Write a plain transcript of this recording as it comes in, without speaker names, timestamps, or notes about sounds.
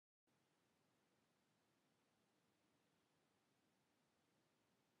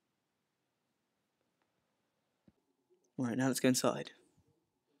Right, now let's go inside.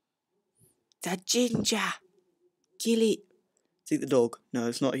 That ginger! Kill it! Let's eat the dog. No,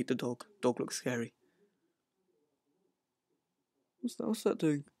 let's not eat the dog. Dog looks scary. What's that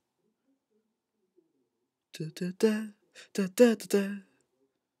doing? Da da da da da da da.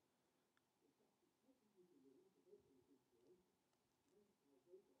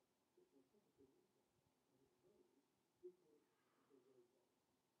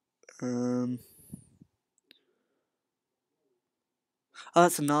 Oh,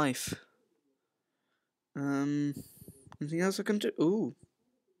 that's a knife. Anything else I can do?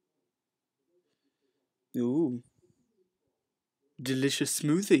 Ooh. Delicious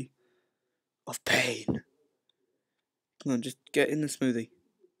smoothie of pain. Come on, just get in the smoothie.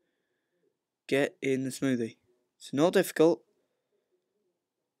 Get in the smoothie. It's not difficult.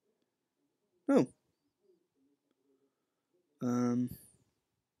 Oh.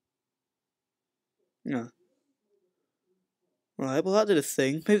 No. Right, well that did a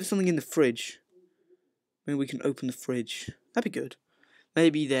thing. Maybe there's something in the fridge. Maybe we can open the fridge. That'd be good.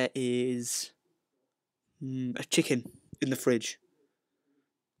 Maybe there is a chicken in the fridge.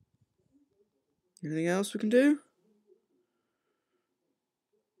 Anything else we can do?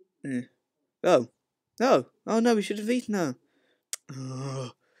 Oh. No. Oh no, we should have eaten her.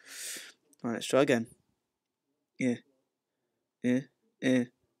 Oh. Right, let's try again. Yeah.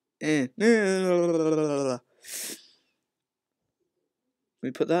 We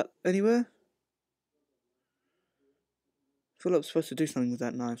put that anywhere? I feel like I'm supposed to do something with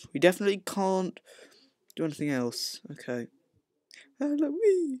that knife. We definitely can't do anything else. Okay.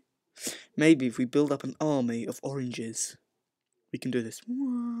 Halloween. Maybe if we build up an army of oranges, we can do this.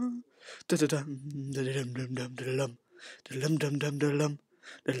 No,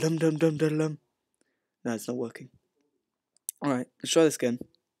 it's not working. Alright, let's try this again.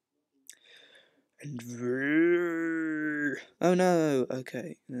 And oh no,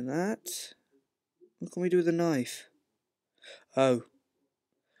 okay. And then that. What can we do with a knife? Oh,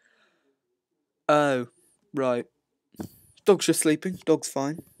 right. Dog's just sleeping. Dog's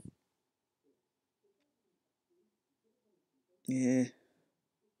fine. Yeah.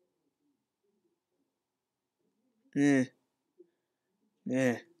 There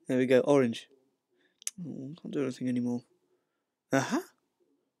we go. Orange. Oh, can't do anything anymore.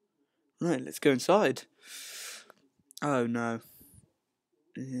 Right, let's go inside. Oh no.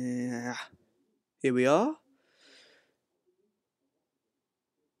 Yeah. Here we are.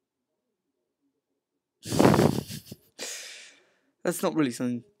 That's not really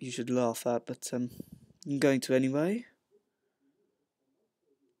something you should laugh at, but I'm going to anyway.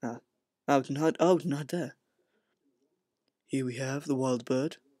 We can hide. Oh, we can hide there. Here we have the wild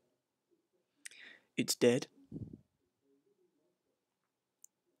bird. It's dead.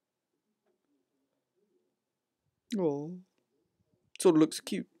 Oh, sort of looks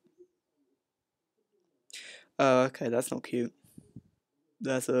cute. Oh, okay, that's not cute.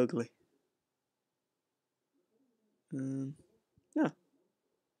 That's ugly. Yeah.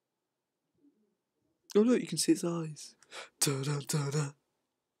 Oh look, you can see its eyes. Da da da da.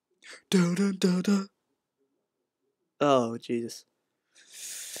 Da da da da. Oh Jesus!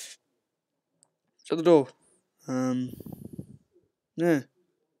 Shut the door. Yeah.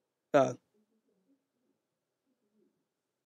 Oh.